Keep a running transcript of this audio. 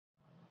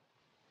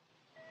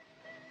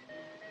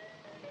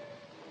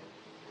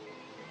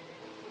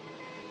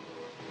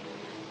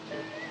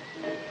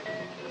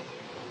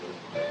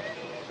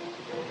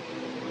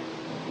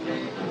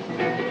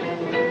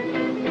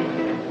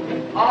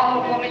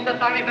Mr.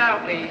 Tommy Barrow,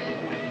 please.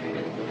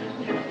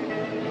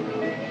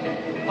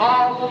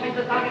 Call for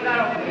Mr. Tommy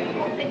Barrow, please.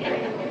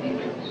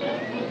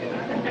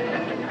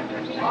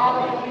 Call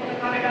for Mr.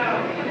 Tommy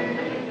Barrow, please.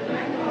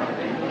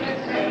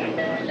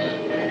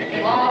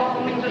 Call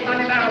for Mr.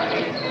 Tommy Barrow,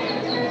 please.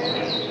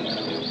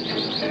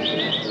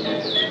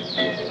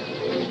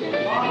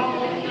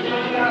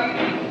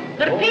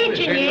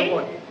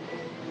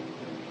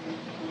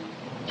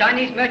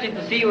 Chinese merchant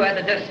to see you at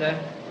the desk, sir.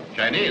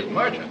 Chinese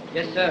merchant?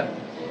 Yes, sir.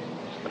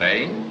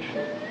 Strange.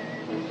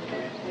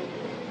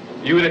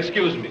 You will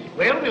excuse me.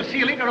 Well, we'll see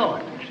you later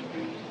on.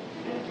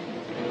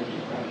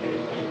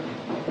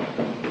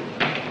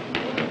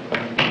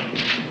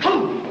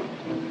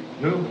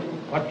 No?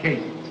 What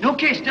case? No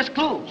case, just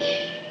clues.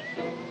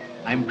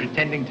 I'm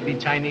pretending to be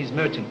Chinese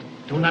merchant.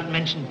 Do not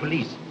mention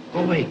police. Go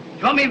away.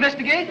 You want me to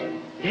investigate?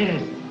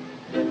 Yes.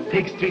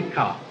 Take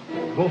streetcar.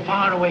 Go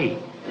far away.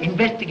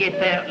 Investigate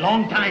there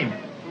long time.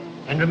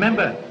 And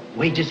remember,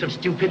 wages of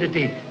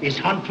stupidity is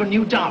hunt for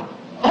new job.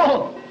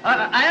 Oh,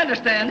 I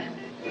understand.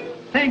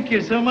 Thank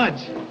you so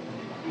much.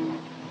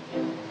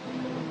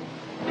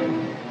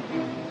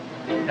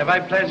 Have I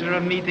pleasure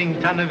of meeting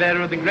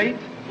Tanavero the Great,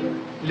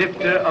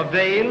 lifter of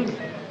veils,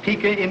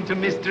 peeker into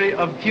mystery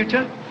of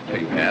future?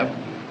 You have?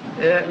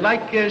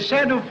 Like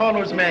shadow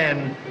follows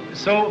man,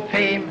 so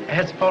fame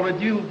has followed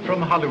you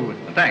from Hollywood.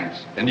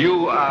 Thanks. And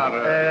you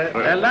are...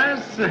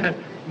 Alas,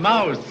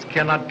 mouse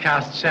cannot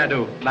cast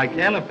shadow like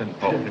elephant.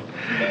 Oh.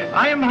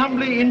 I am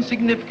humbly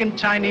insignificant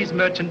Chinese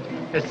merchant,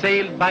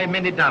 assailed by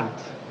many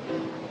doubts.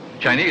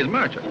 Chinese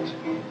merchant?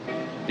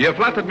 You have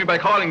flattered me by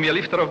calling me a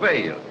lifter of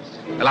veils.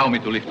 Allow me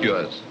to lift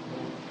yours.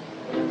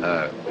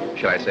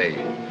 Shall I say,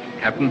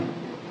 Captain?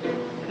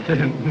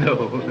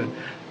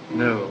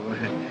 No.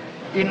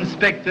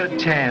 Inspector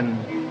Chan,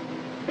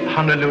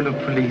 Honolulu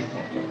Police.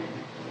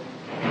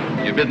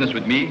 Your business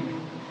with me?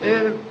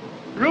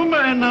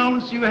 Rumor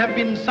announced you have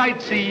been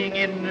sightseeing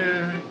in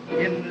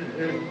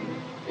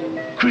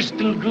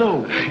Crystal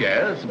Globe.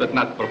 Yes, but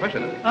not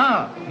professionally.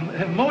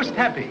 Most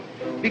happy.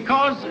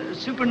 Because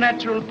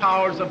supernatural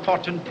powers of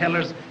fortune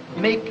tellers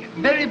make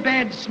very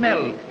bad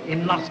smell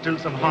in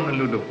nostrils of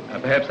Honolulu.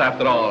 Perhaps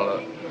after all,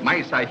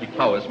 my psychic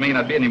powers may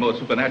not be any more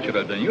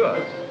supernatural than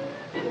yours.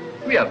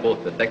 We are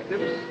both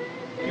detectives.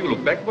 You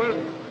look backward,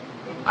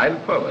 I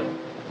look forward.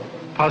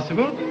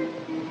 Possible.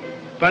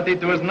 But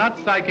it was not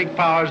psychic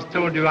powers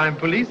told you I'm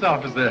police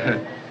officer,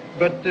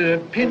 but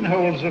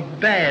pinholes of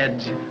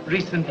badge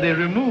recently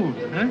removed.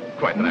 Huh?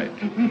 Quite right.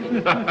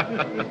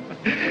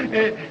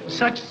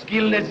 Such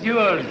skill as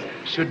yours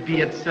should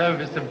be at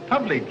service of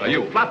public. Are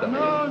you flattered?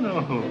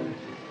 No.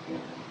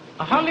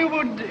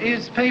 Hollywood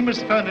is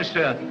famous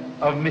furnisher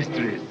of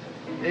mysteries.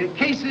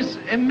 Cases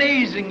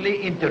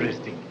amazingly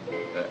interesting.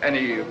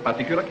 Any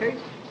particular case?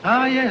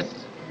 Yes.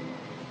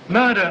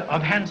 Murder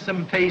of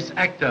handsome face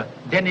actor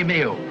Denny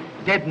Mayo.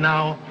 Dead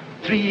now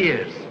 3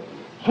 years.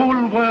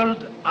 Whole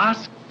world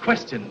ask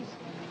questions.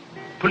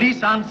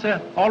 Police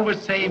answer always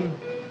same,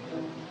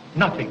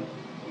 nothing.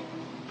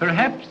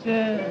 Perhaps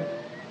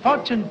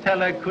fortune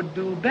teller could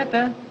do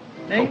better,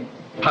 eh? Oh,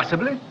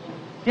 possibly.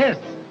 Yes.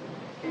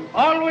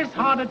 Always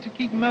harder to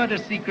keep murder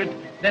secret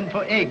than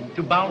for egg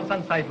to bounce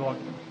on sidewalk.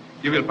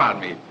 You will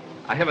pardon me.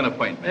 I have an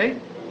appointment. Eh?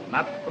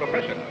 Not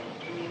professional.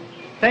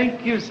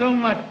 Thank you so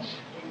much.